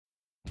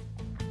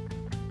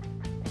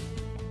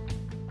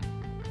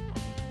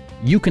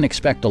you can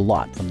expect a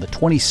lot from the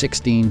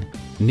 2016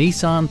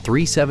 Nissan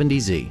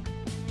 370Z.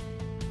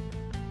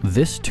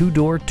 This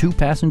two-door,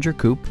 two-passenger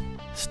coupe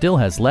still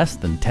has less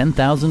than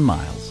 10,000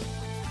 miles.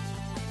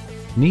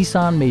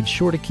 Nissan made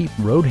sure to keep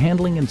road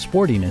handling and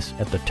sportiness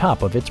at the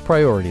top of its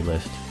priority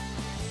list.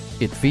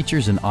 It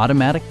features an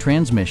automatic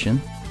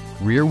transmission,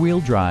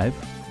 rear-wheel drive,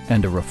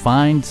 and a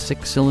refined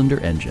six-cylinder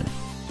engine.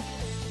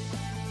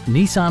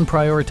 Nissan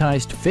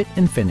prioritized fit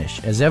and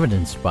finish as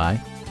evidenced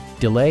by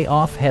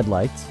delay-off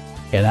headlights,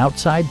 an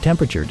outside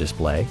temperature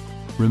display,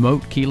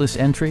 remote keyless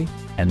entry,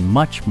 and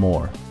much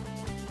more.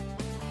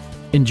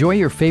 Enjoy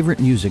your favorite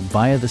music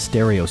via the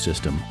stereo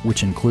system,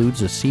 which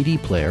includes a CD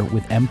player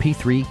with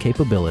MP3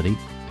 capability,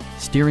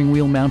 steering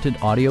wheel mounted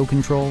audio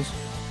controls,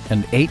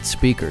 and 8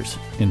 speakers,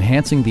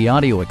 enhancing the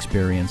audio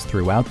experience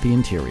throughout the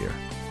interior.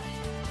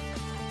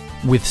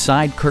 With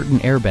side curtain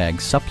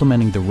airbags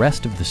supplementing the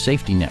rest of the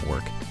safety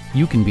network,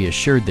 you can be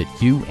assured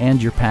that you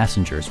and your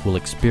passengers will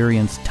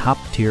experience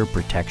top-tier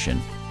protection.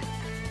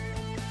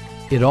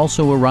 It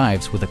also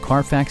arrives with a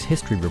Carfax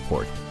history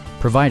report,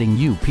 providing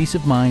you peace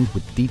of mind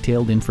with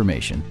detailed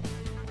information.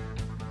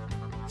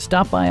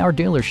 Stop by our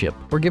dealership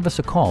or give us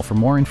a call for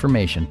more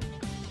information.